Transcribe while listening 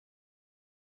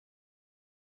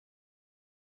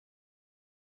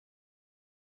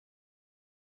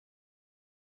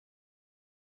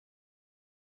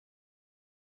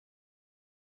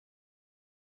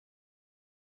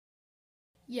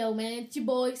Yo man, it's your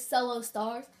boy Solo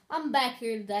Stars. I'm back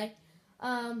here today.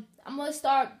 I'm gonna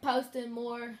start posting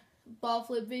more ball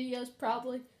flip videos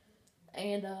probably,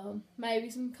 and maybe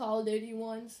some Call of Duty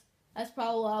ones. That's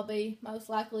probably what I'll be most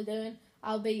likely doing.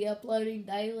 I'll be uploading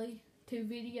daily 2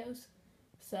 videos,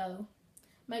 so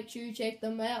make sure you check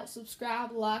them out.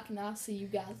 Subscribe, like, and I'll see you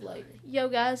guys later. Yo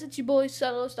guys, it's your boy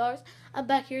Solo Stars. I'm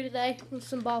back here today with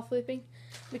some ball flipping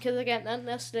because I got nothing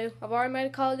else to do. I've already made a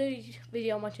Call of Duty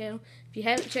video on my channel. If you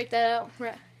haven't checked that out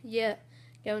yet,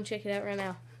 go and check it out right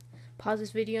now. Pause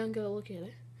this video and go look at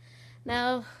it.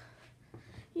 Now,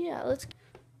 yeah, let's...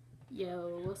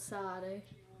 Yo, what's up, eh?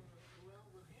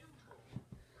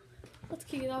 Let's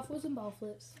kick it off with some ball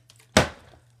flips.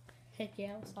 Heck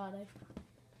yeah, what's up,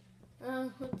 eh?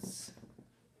 Let's...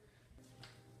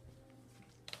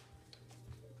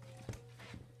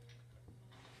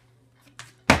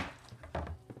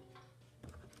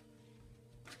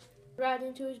 Right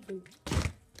into his boot.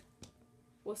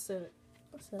 What's up?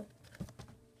 What's up?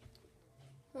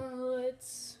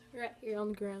 It's right here on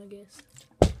the ground, I guess.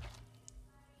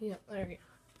 Yeah, there we go.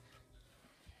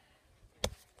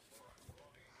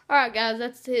 Alright guys,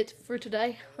 that's it for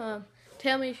today.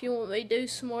 Tell me if you want me to do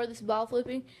some more of this ball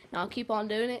flipping, and I'll keep on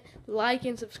doing it. Like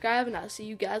and subscribe, and I'll see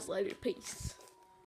you guys later. Peace.